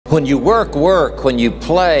When you work, work. When you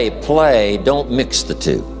play, play. Don't mix the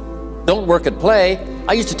two. Don't work and play.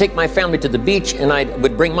 I used to take my family to the beach and I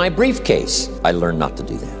would bring my briefcase. I learned not to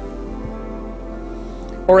do that.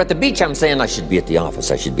 Or at the beach, I'm saying I should be at the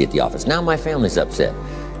office. I should be at the office. Now my family's upset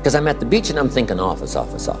because I'm at the beach and I'm thinking office,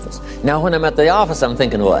 office, office. Now when I'm at the office, I'm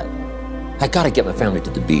thinking what? I got to get my family to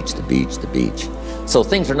the beach, the beach, the beach. So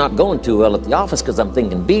things are not going too well at the office because I'm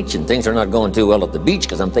thinking beach, and things are not going too well at the beach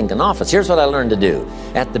because I'm thinking office. Here's what I learned to do.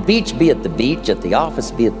 At the beach, be at the beach. At the office,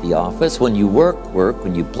 be at the office. When you work, work.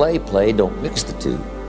 When you play, play. Don't mix the two.